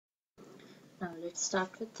Now let's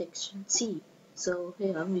start with section C. So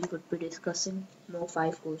here we would be discussing more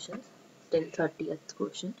 5 questions till 30th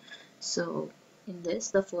question. So in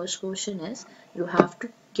this, the first question is you have to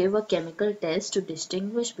give a chemical test to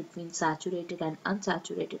distinguish between saturated and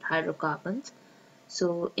unsaturated hydrocarbons.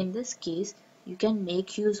 So in this case, you can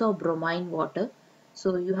make use of bromine water.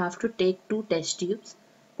 So you have to take 2 test tubes,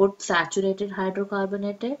 put saturated hydrocarbon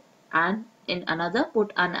in it, and in another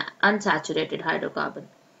put unsaturated hydrocarbon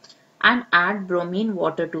and add bromine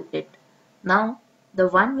water to it. Now, the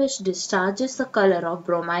one which discharges the color of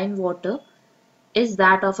bromine water is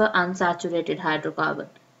that of an unsaturated hydrocarbon.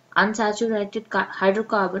 Unsaturated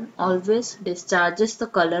hydrocarbon always discharges the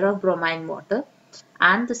color of bromine water,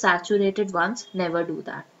 and the saturated ones never do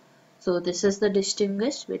that. So this is the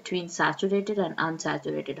distinguish between saturated and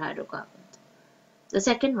unsaturated hydrocarbons. The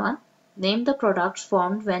second one, name the products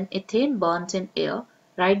formed when ethane burns in air.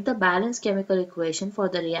 Write the balanced chemical equation for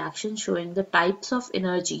the reaction showing the types of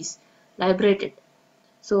energies liberated.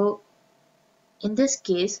 So in this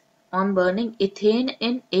case, on burning ethane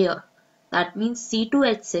in air, that means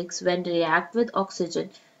C2H6 when react with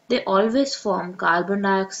oxygen, they always form carbon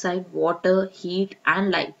dioxide, water, heat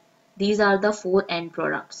and light. These are the 4 end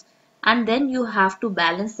products. And then you have to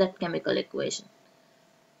balance that chemical equation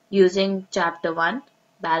using chapter 1,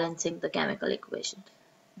 balancing the chemical equation.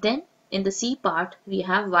 Then in the C part, we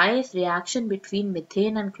have why is reaction between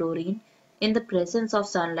methane and chlorine in the presence of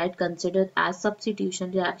sunlight considered as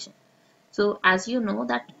substitution reaction. So as you know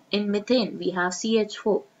that in methane we have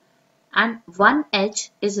CH4 and one H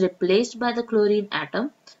is replaced by the chlorine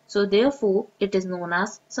atom. So therefore it is known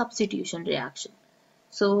as substitution reaction.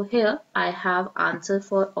 So here I have answer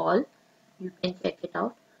for all. You can check it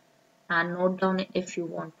out and note down it if you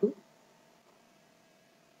want to.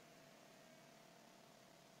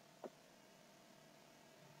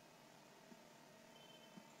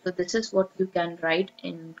 So this is what you can write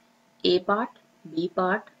in A part, B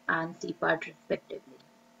part and C part respectively.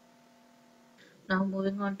 Now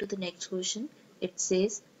moving on to the next question. It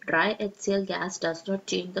says dry HCl gas does not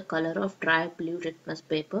change the color of dry blue litmus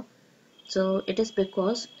paper. So it is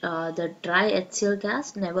because the dry HCl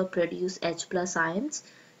gas never produce H plus ions.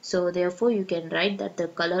 So therefore you can write that the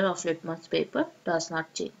color of litmus paper does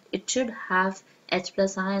not change. It should have H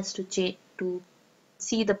plus ions to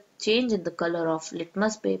see the change in the color of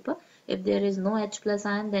litmus paper. If there is no H plus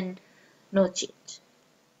ion, then no change.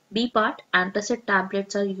 B part, antacid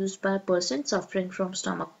tablets are used by a person suffering from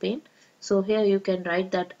stomach pain. So here you can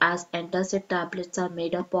write that as antacid tablets are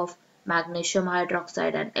made up of magnesium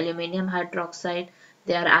hydroxide and aluminum hydroxide,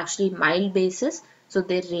 they are actually mild bases. So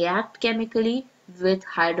they react chemically with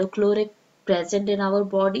hydrochloric present in our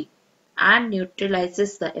body and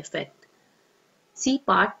neutralizes the effect. C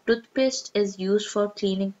part, toothpaste is used for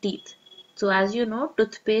cleaning teeth. So as you know,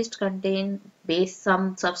 toothpaste contain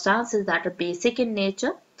some substances that are basic in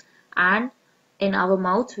nature, and in our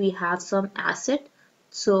mouth we have some acid.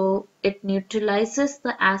 So it neutralizes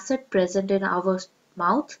the acid present in our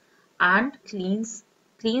mouth and cleans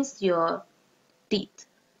your teeth.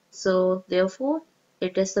 So therefore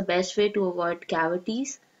it is the best way to avoid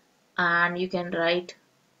cavities, and you can write,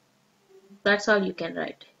 that's all you can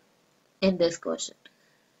write in this question.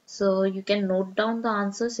 So you can note down the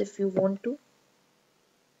answers if you want to.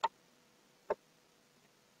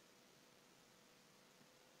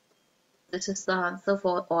 This is the answer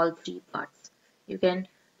for all 3 parts. You can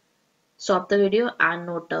stop the video and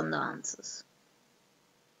note down the answers.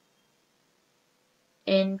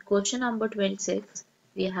 In question number 26,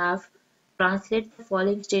 we have translate the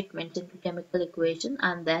following statements into chemical equation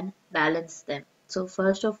and then balance them. So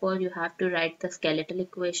first of all, you have to write the skeletal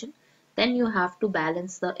equation, then you have to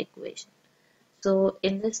balance the equation. So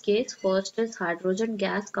in this case, first is hydrogen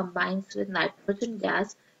gas combines with nitrogen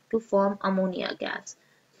gas to form ammonia gas.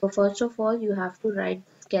 So first of all, you have to write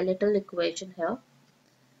the skeletal equation here.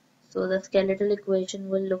 So the skeletal equation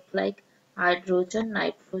will look like hydrogen,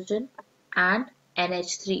 nitrogen and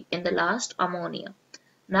NH3 in the last ammonia.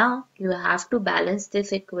 Now you have to balance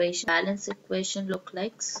this equation. Balance equation look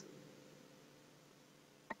like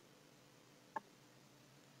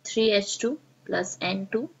 3H2 plus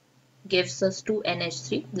N2 gives us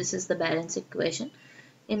 2NH3. This is the balance equation.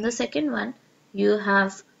 In the second one, you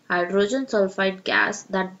have hydrogen sulfide gas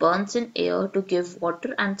that burns in air to give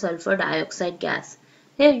water and sulfur dioxide gas.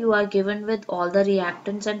 Here you are given with all the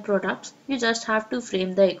reactants and products. You just have to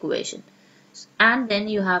frame the equation and then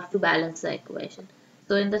you have to balance the equation.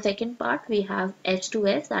 So in the second part, we have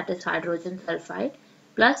H2S, that is hydrogen sulfide,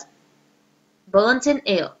 plus burns in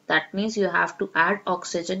air. That means you have to add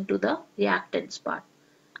oxygen to the reactants part.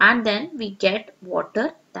 and then we get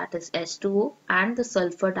water, that is H2O, and the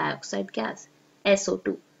sulfur dioxide gas,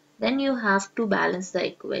 SO2. Then you have to balance the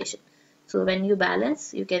equation. So when you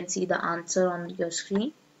balance, you can see the answer on your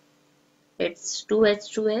screen. It's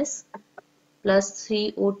 2H2S plus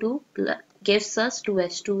 3O2 gives us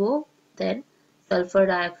 2H2O, then sulfur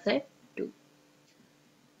dioxide 2.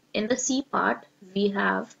 In the C part, we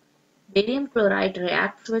have barium chloride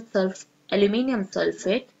reacts with aluminium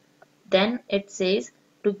sulfate. Then it says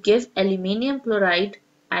to give aluminium chloride,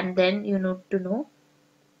 and then you need to know,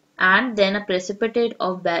 and then a precipitate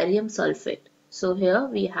of barium sulfate. So here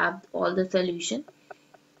we have all the solution.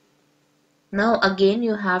 Now again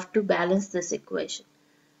you have to balance this equation.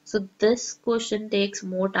 So this question takes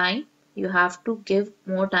more time. You have to give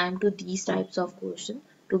more time to these types of questions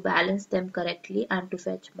to balance them correctly and to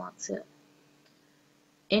fetch marks here.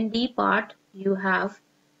 In D part, you have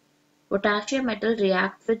potassium metal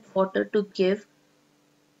react with water to give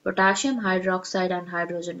potassium hydroxide and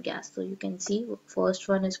hydrogen gas. So you can see first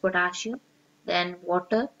one is potassium, then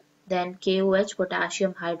water, then KOH,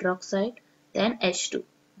 potassium hydroxide, then H2.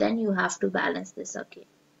 Then you have to balance this again.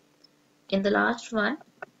 In the last one,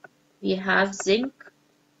 we have zinc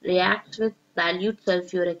reacts with dilute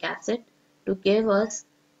sulfuric acid to give us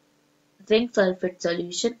zinc sulfate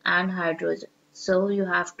solution and hydrogen. So you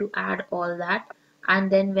have to add all that, and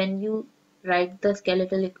then when you write the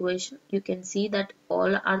skeletal equation, you can see that all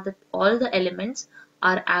the elements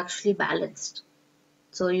are actually balanced.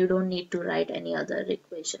 So you don't need to write any other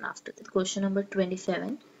equation after that. Question number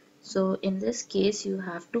 27. So in this case, you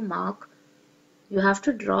have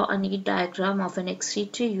to draw a neat diagram of an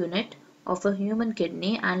excretory unit of a human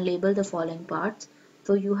kidney and label the following parts.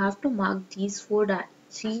 So you have to mark these four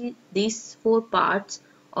parts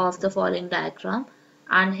of the following diagram,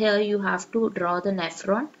 and here you have to draw the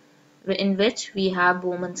nephron, in which we have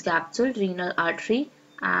Bowman's capsule, renal artery,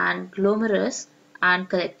 and glomerulus and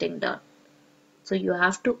collecting duct. So you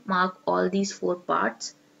have to mark all these four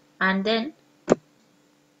parts, and then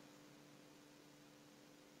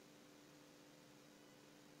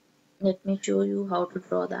let me show you how to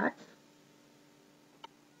draw that.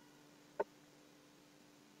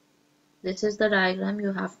 This is the diagram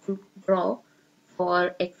you have to draw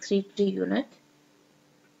for excretory unit,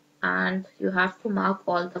 and you have to mark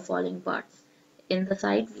all the following parts. In the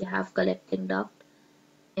side we have collecting duct,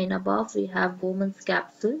 in above we have Bowman's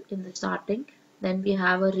capsule in the starting, then we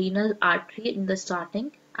have a renal artery in the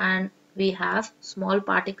starting, and we have small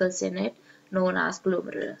particles in it known as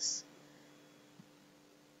glomerulus.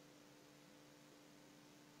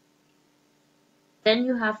 Then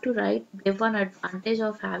you have to give one advantage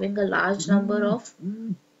of having a large number of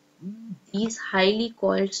these highly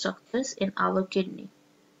coiled structures in our kidney.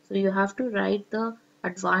 So you have to write the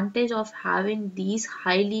advantage of having these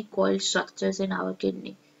highly coiled structures in our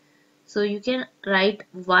kidney. So you can write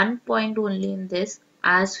 1 point only in this,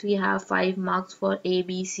 as we have 5 marks for A,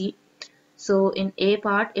 B, C. So in A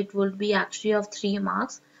part it will be actually of 3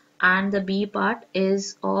 marks, and the B part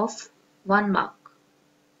is of 1 mark.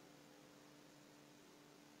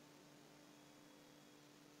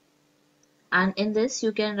 And in this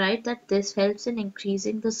you can write that this helps in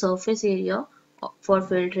increasing the surface area for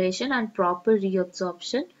filtration and proper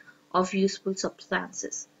reabsorption of useful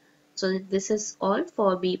substances. So this is all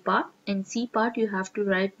for B part. In C part you have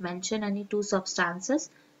to mention any 2 substances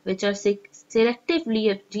which are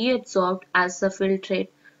selectively reabsorbed as the filtrate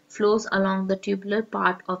flows along the tubular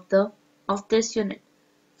part of this unit.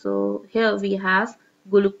 So here we have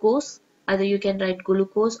glucose, either you can write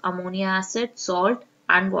glucose, ammonia acid, salt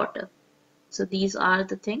and water. So these are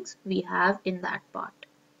the things we have in that part.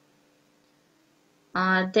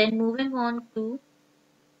 Then moving on to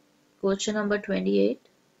question number 28.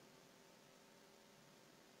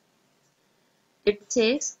 It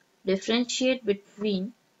says differentiate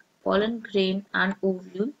between pollen grain and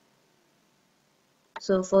ovule.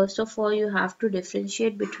 So first of all you have to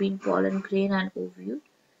differentiate between pollen grain and ovule.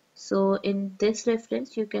 So in this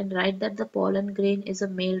reference you can write that the pollen grain is a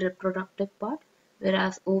male reproductive part,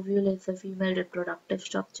 whereas ovule is a female reproductive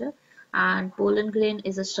structure, and pollen grain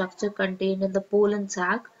is a structure contained in the pollen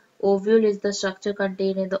sac. Ovule is the structure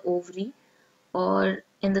contained in the ovary. Or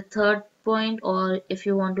in the third point, or if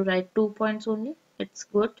you want to write 2 points only, it's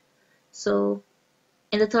good. So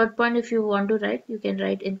in the third point, if you want to write, you can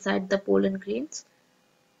write inside the pollen grains,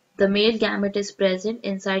 the male gamete is present.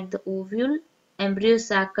 Inside the ovule, embryo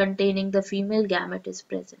sac containing the female gamete is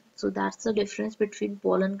present. So that's the difference between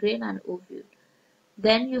pollen grain and ovule.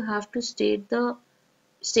 Then you have to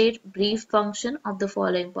state brief function of the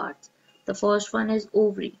following parts. The first one is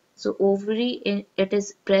ovary. So ovary, it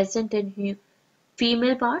is present in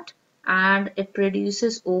female part, and it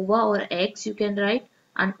produces ova or eggs, you can write,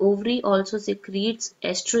 and ovary also secretes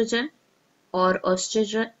estrogen or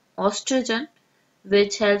estrogen,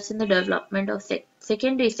 which helps in the development of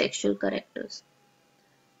secondary sexual characters.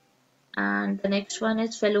 And the next one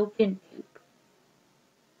is fallopian tube.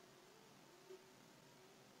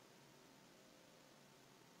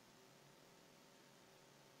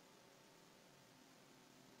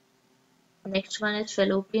 Next one is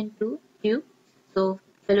fallopian tube. So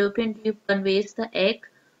fallopian tube conveys the egg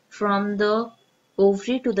from the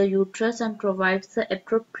ovary to the uterus and provides the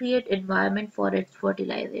appropriate environment for its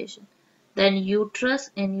fertilization. Then uterus.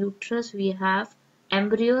 In uterus we have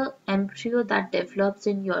embryo that develops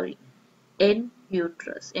in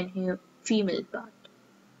uterus in female part.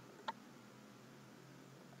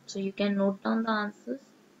 So you can note down the answers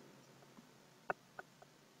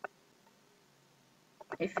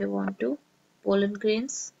if you want to. Pollen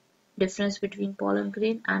grains, difference between pollen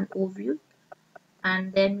grain and ovule.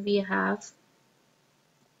 And then we have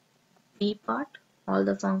B part, all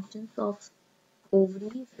the functions of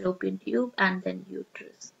ovary, fallopian tube, and then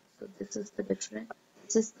uterus. So this is the difference.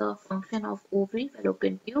 This is the function of ovary,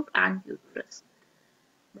 fallopian tube, and uterus.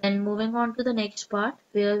 Then moving on to the next part,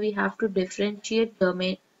 where we have to differentiate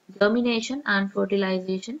germination and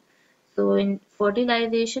fertilization. So in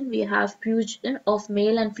fertilization, we have fusion of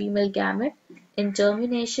male and female gamete. In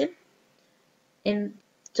germination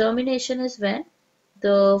is when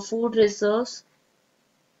the food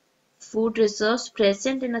reserves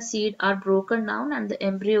present in a seed are broken down and the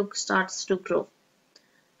embryo starts to grow.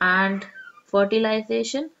 And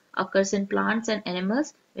fertilization occurs in plants and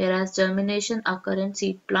animals, whereas germination occurs in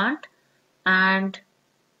seed plant, and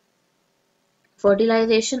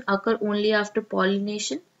fertilization occurs only after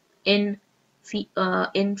pollination in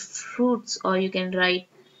fruits, or you can write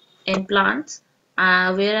in plants,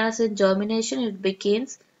 whereas in germination it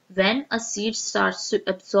begins when a seed starts to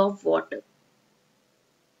absorb water.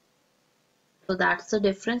 So that's the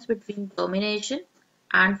difference between germination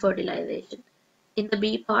and fertilization. In the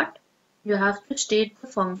B part, you have to state the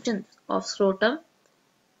functions of scrotum,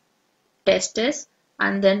 testes,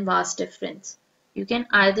 and then vas deferens. You can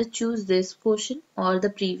either choose this portion or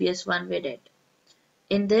the previous one we did.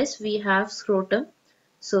 In this, we have scrotum.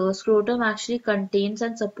 So scrotum actually contains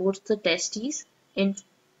and supports the testes in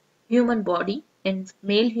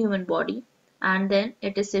male human body, and then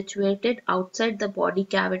it is situated outside the body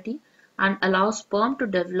cavity and allows sperm to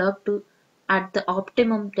develop at the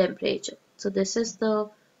optimum temperature. So this is the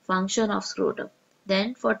function of scrotum.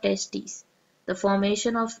 Then for testes, the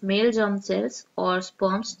formation of male germ cells or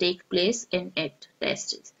sperms take place in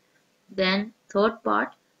testes. Then third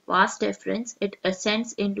part, vas deferens, it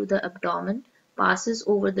ascends into the abdomen, passes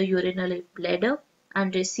over the urinary bladder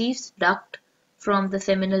and receives duct from the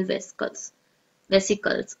seminal vesicles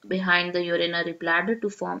behind the urinary bladder to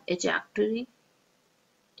form ejaculatory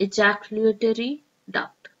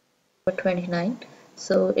duct. Number 29.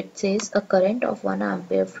 So it says a current of 1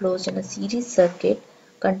 ampere flows in a series circuit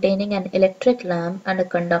containing an electric lamp and a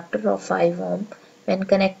conductor of 5 ohm. When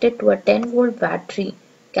connected to a 10-volt battery,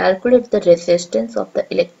 calculate the resistance of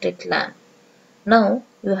the electric lamp. Now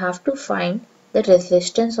you have to find the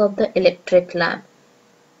resistance of the electric lamp.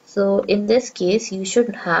 So in this case you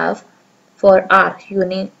should have, for R you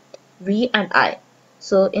need V and I.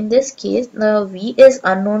 So in this case the V is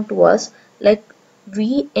unknown to us, like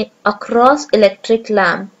V across electric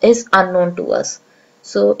lamp is unknown to us.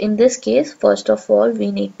 So in this case, first of all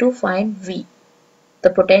we need to find V, the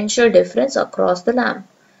potential difference across the lamp.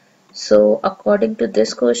 So according to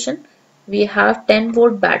this question, we have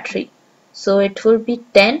 10-volt battery. So it will be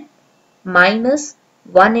 10 minus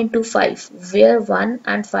 1 into 5, where 1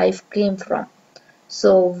 and 5 came from.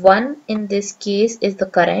 So 1 in this case is the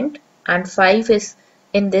current and 5 is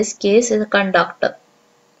in this case is a conductor.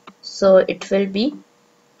 So it will be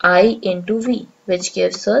I into V, which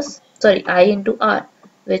gives us, I into R,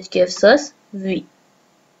 which gives us V.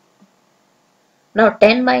 Now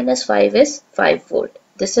 10 minus 5 is 5 volt.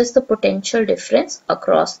 This is the potential difference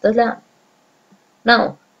across the lamp.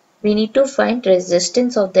 Now we need to find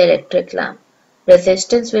resistance of the electric lamp.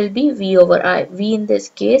 Resistance will be V over I. V in this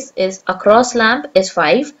case is across lamp is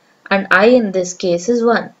 5 and I in this case is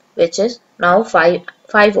 1, which is now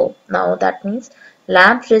 5 ohm. Now that means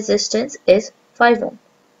lamp resistance is 5 ohm.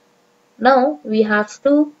 Now we have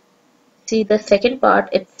to see the second part.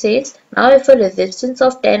 It says, now if a resistance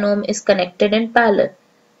of 10 ohm is connected in parallel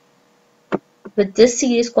with this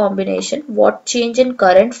series combination, what change in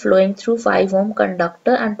current flowing through 5 ohm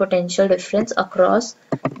conductor and potential difference across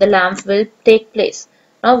the lamp will take place?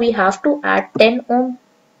 Now we have to add 10 ohm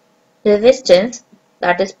resistance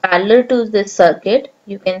that is parallel to this circuit.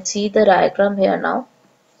 You can see the diagram here now.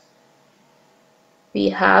 We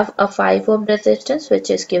have a 5 ohm resistance which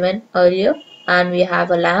is given earlier, and we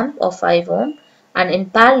have a lamp of 5 ohm, and in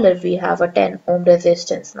parallel we have a 10 ohm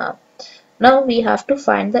resistance now. Now we have to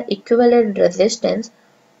find the equivalent resistance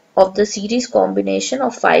of the series combination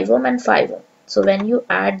of 5 ohm and 5 ohm. So when you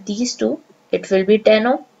add these two, it will be 10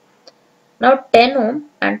 ohm. Now 10 ohm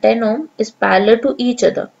and 10 ohm is parallel to each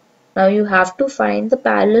other. Now you have to find the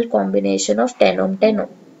parallel combination of 10 ohm 10 ohm.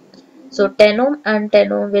 So 10 ohm and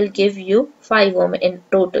 10 ohm will give you 5 ohm in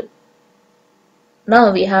total.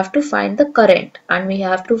 Now we have to find the current, and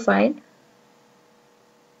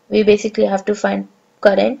we basically have to find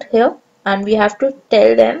current here, and we have to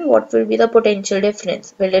tell them what will be the potential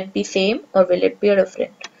difference. Will it be same or will it be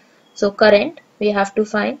different? So current we have to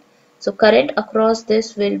find. So current across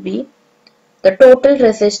this will be the total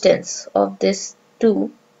resistance of this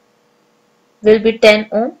 2 will be 10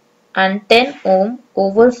 ohm, and 10 ohm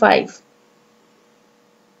over 5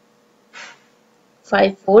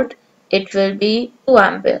 volt, it will be 2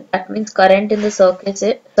 ampere. That means current in the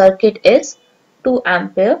circuit is 2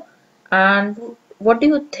 ampere. And what do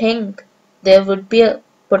you think? There would be a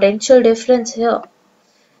potential difference here.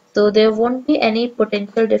 So there won't be any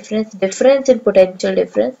potential difference. Difference in potential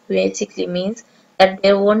difference basically means that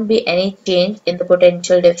there won't be any change in the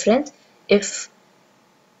potential difference if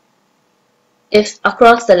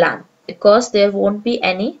across the lamp, because there won't be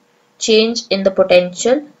any change in the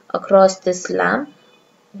potential across this lamp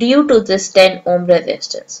due to this 10 ohm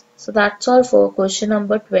resistance. So that's all for question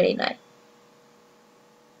number 29.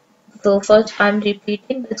 So first I'm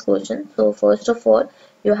repeating this question. So first of all,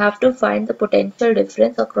 you have to find the potential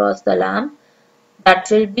difference across the lamp. That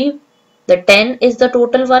will be the 10 is the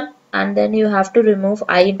total one, and then you have to remove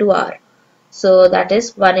I into R. So that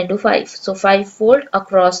is 1 into 5. So 5 volt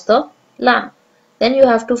across the lamp. Then you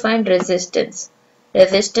have to find resistance.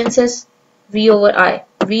 Resistance is V over I.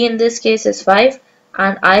 V in this case is 5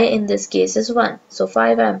 and I in this case is 1. So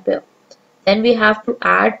 5 ampere. Then we have to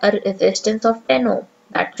add a resistance of 10 ohm.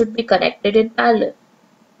 That should be connected in parallel.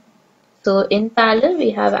 So in parallel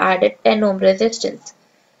we have added 10 ohm resistance.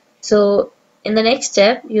 So in the next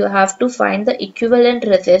step you have to find the equivalent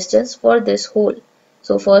resistance for this whole.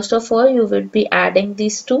 So first of all you will be adding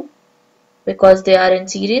these two because they are in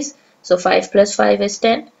series. So 5 plus 5 is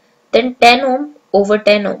 10. Then 10 ohm over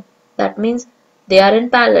 10 ohm. That means they are in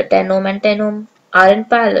parallel. 10 ohm and 10 ohm are in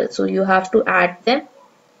parallel. So you have to add them.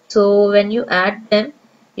 So when you add them,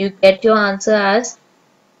 you get your answer as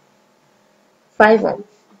 5 ohm.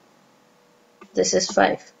 This is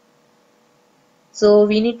 5. So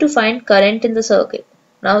we need to find current in the circuit.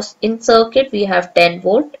 Now in circuit we have 10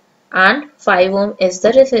 volt and 5 ohm is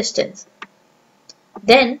the resistance.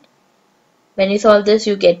 Then when you solve this,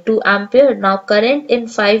 you get 2 ampere. Now current in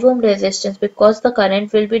 5 ohm resistance, because the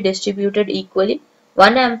current will be distributed equally,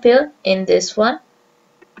 1 ampere in this one,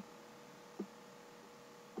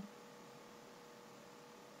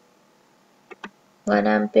 1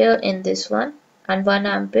 ampere in this one, and 1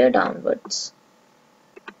 ampere downwards.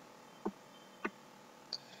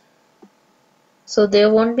 So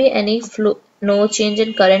there won't be any no change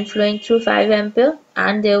in current flowing through 5 ampere,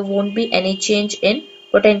 and there won't be any change in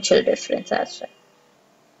potential difference as well.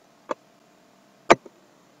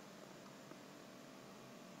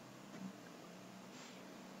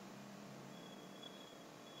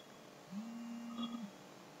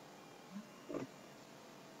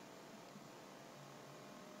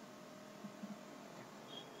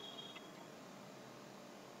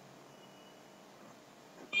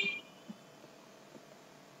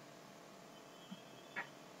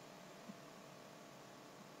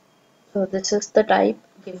 So this is the type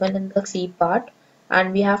given in the C part,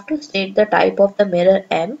 and we have to state the type of the mirror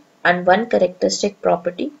M and one characteristic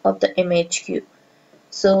property of the image Q.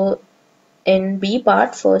 So in B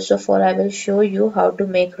part, first of all I will show you how to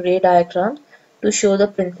make ray diagrams to show the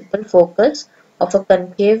principal focus of a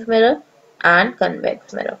concave mirror and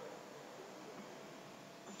convex mirror.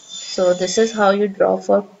 So this is how you draw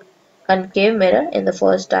for concave mirror in the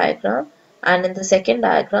first diagram, and in the second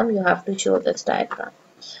diagram you have to show this diagram.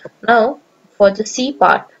 Now for the C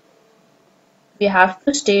part, we have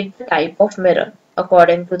to state the type of mirror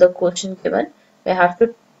according to the question given. We have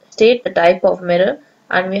to state the type of mirror,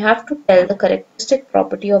 and we have to tell the characteristic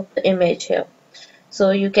property of the image here.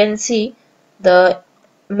 So you can see the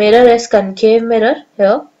mirror is concave mirror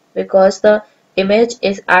here because the image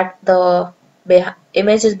is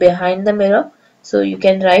behind the mirror. So you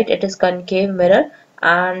can write it is concave mirror,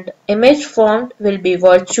 and image formed will be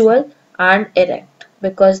virtual and erect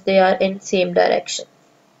because they are in same direction.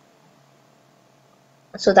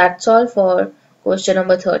 So that's all for question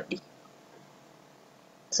number 30.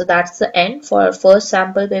 So that's the end for first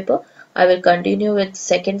sample paper. I will continue with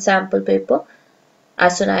second sample paper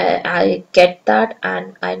as soon as I get that,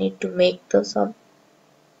 and I need to make the sum.